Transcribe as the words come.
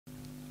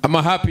I'm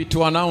happy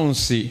to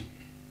announce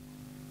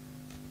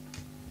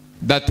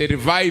that the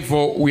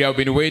revival we have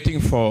been waiting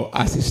for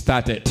has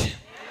started.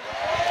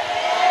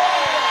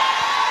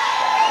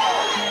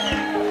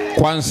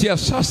 Kuanzia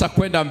sasa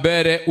kwenda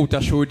mbele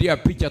utashuhudia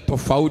picha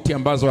tofauti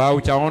ambazo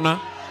haujaona.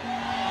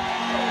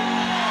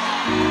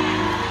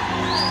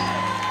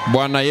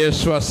 Bwana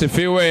Yesu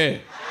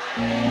asifiwe.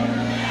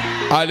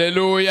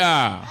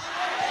 Haleluya.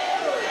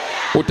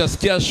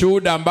 Utasikia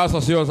shuhuda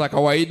ambazo sio za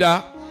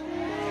kawaida.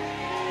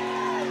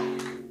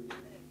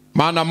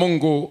 Maana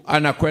Mungu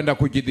anakwenda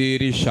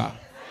kujidhihirisha.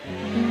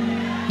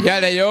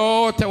 Yale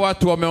yote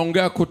watu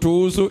wameongea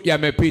kutuhusu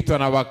yamepitwa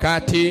na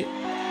wakati.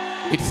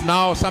 It's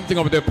now something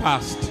of the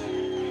past.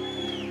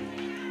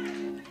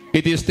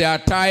 It is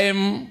their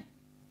time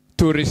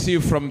to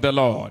receive from the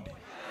Lord.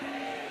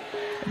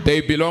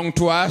 They belong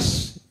to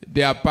us.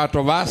 They are part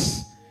of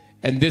us.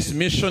 And this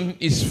mission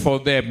is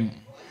for them.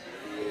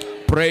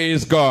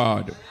 Praise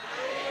God.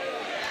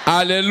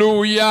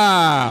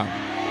 Hallelujah.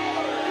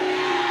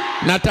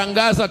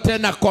 Natangaza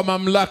tena kwa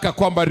mamlaka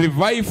kwamba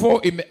revival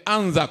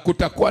imeanza.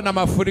 Kutakuwa na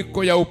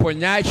mafuriko ya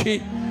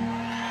uponyaji.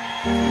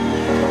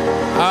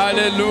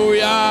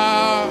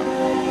 Hallelujah.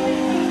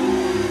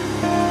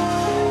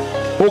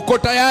 Uko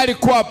tayari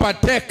kuwa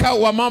partaker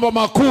wa mambo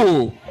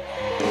makuu?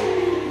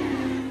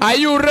 Are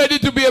you ready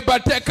to be a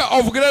partaker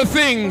of great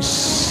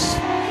things?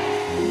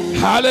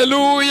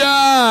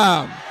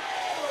 Hallelujah.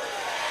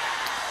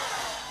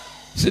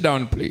 Sit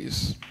down,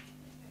 please.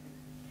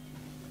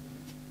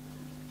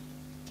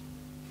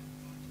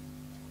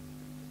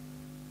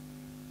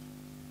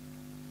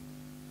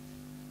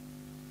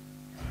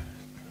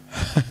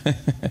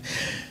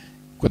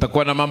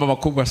 Kutakuwa na mambo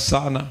makubwa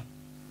sana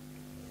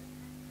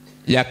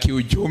ya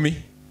kiuchumi,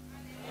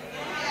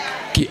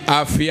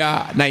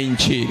 kiafya na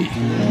injili.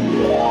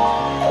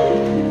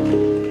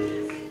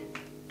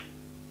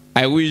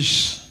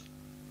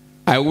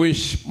 I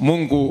wish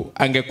Mungu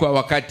angekuwa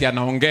wakati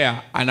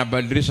anaongea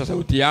anabadilisha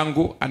sauti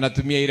yangu,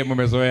 anatumia ile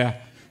mmezoea.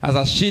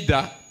 Sasa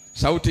shida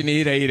sauti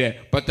ni ile ile.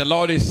 But the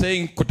Lord is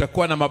saying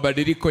kutakuwa na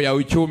mabadiliko ya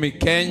uchumi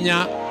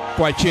Kenya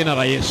kwa jina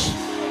la Yesu.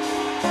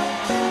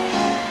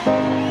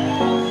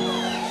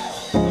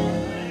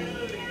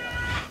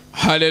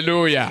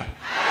 Hallelujah. Hallelujah.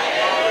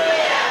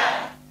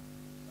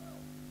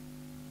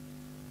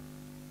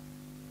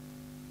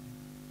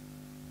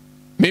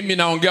 Mimi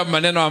naongea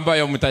maneno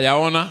ambayo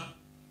mtayaona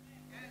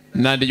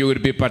na you will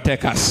be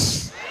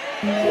partakers.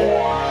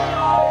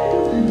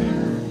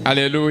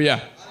 Hallelujah.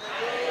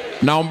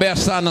 Naombea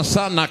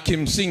sana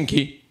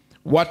kimsingi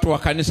watu wa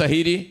kanisa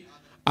hili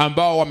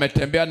ambao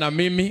wametembea na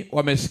mimi,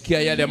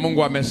 wamesikia yale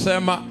Mungu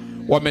amesema,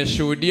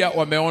 wameshuhudia,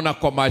 wameona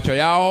kwa macho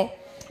yao.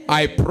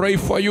 I pray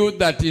for you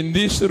that in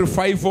this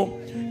revival,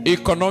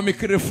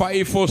 economic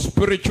revival,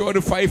 spiritual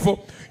revival,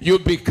 you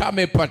become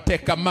a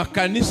partaker.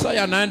 Makanisa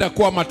yanaenda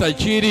kuwa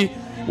matajiri,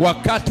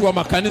 wakati wa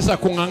makanisa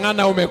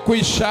kungangana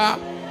umekwisha.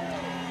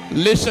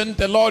 Listen,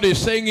 the Lord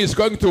is saying He's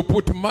going to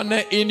put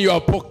money in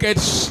your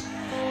pockets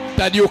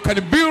that you can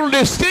build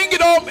this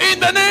kingdom in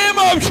the name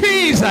of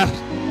Jesus.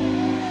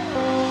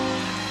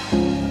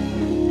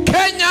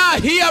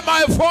 Kenya, hear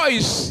my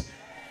voice.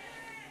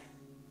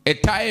 A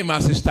time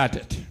has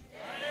started.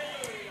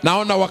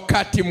 Naona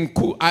wakati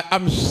mkuu.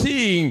 I'm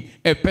seeing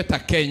a better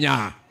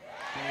Kenya.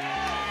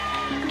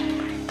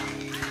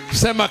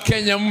 Sema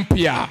Kenya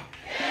mpya.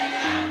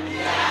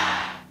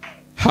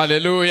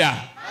 Hallelujah.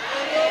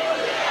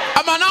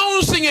 I'm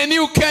announcing a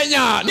new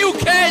Kenya. New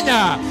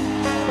Kenya.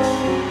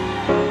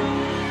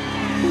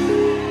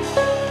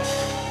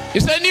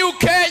 It's a new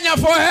Kenya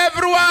for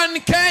everyone.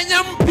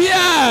 Kenya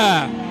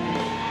mpya.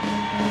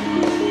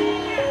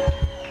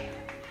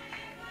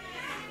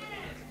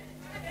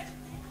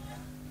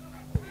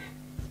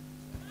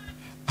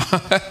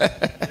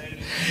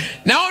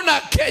 Naona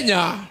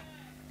Kenya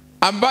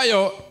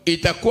ambayo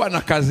itakuwa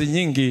na kazi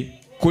nyingi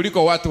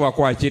kuliko watu wa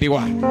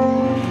kuajiriwa.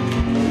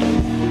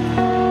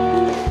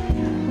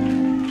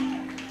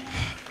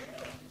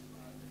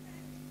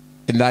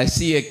 And I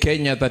see a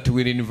Kenya that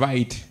will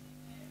invite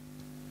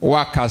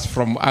workers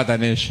from other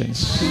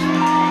nations.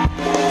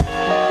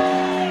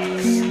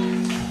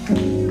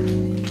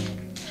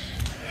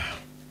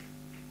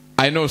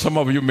 I know some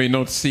of you may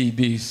not see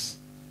this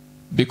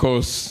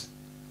because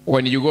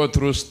when you go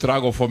through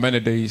struggle for many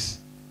days,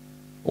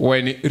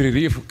 when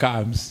relief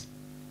comes,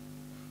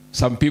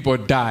 some people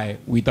die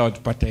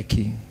without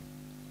partaking.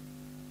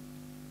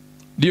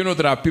 Do you know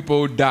there are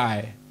people who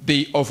die?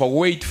 They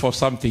overwait for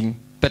something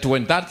that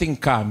when that thing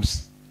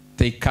comes,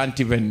 they can't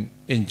even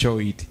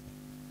enjoy it.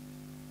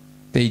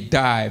 They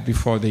die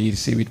before they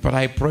receive it. But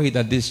I pray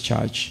that this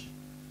church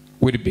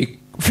will be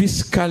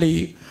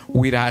physically,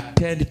 will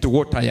attend to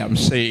what I am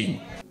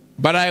saying.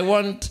 But I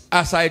want,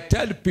 as I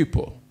tell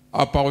people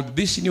about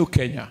this new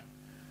Kenya,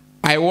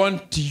 I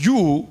want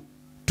you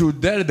to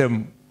tell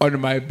them on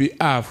my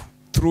behalf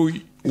through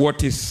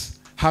what is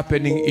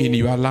happening in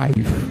your life.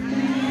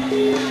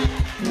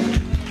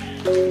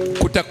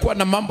 Kutakuwa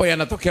na mambo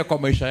yanatokea kwa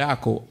maisha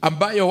yako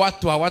ambayo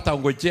watu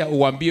hawataongojea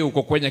uambie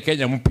uko kwenye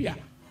Kenya mpya.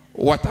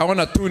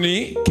 Wataona tu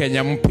ni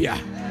Kenya mpya.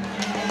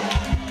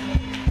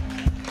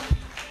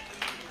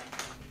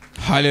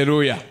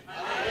 Hallelujah.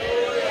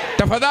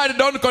 Tafadhali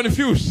don't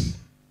confuse.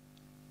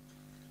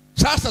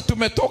 Sasa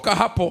tumetoka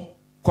hapo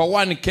kwa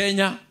One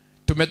Kenya,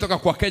 tumetoka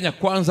kwa Kenya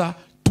kwanza,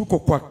 tuko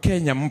kwa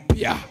Kenya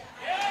mpya.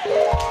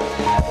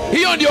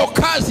 Hiyo ndio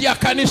kazi ya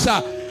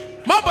kanisa.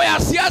 Mambo ya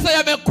siasa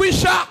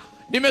yamekwisha.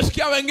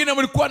 Nimesikia wengine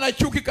mlikuwa na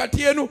chuki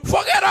kati yenu.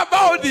 Forget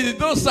about it.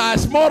 Those are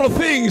small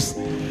things.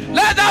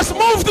 Let us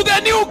move to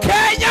the new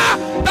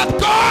Kenya that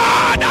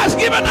God has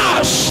given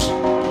us.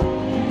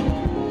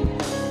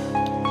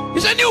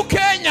 It's a new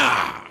Kenya.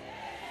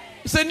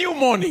 It's a new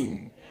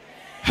morning.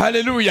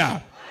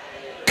 Hallelujah.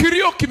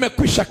 Kilio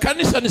kimekwisha.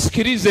 Kanisa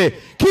nisikilize.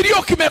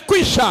 Kilio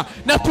kimekwisha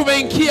na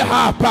tumeingia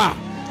hapa.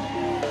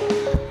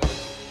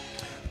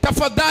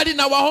 Tafadhali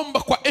na waomba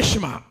kwa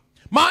heshima.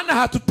 Maana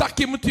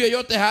hatutaki mtu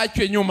yeyote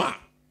haachwe nyuma.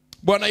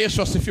 Bwana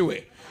Yesu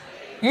asifiwe.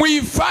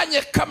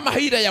 Muifanye kama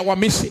ile ya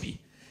Wamisri.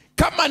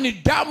 Kama ni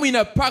damu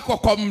inapakwa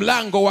kwa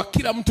mlango wa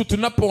kila mtu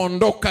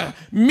tunapoondoka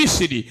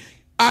Misri,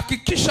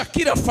 hakikisha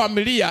kila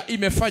familia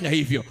imefanya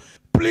hivyo.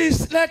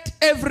 Please let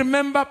every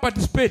member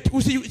participate.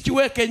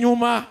 Usijiweke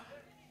nyuma.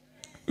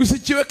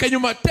 Usijiweke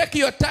nyuma. Take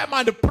your time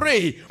and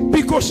pray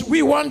because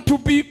we want to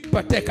be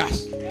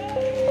partakers.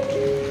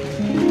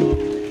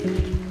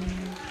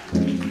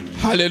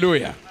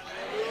 Hallelujah.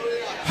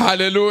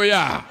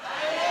 Hallelujah.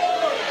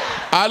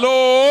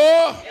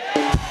 Hello.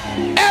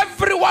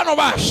 Every one of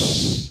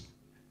us,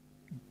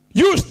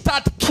 use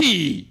that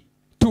key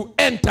to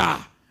enter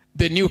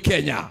the new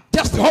Kenya.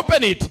 Just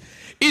open it.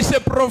 It's a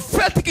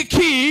prophetic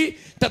key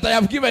that I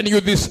have given you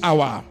this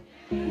hour.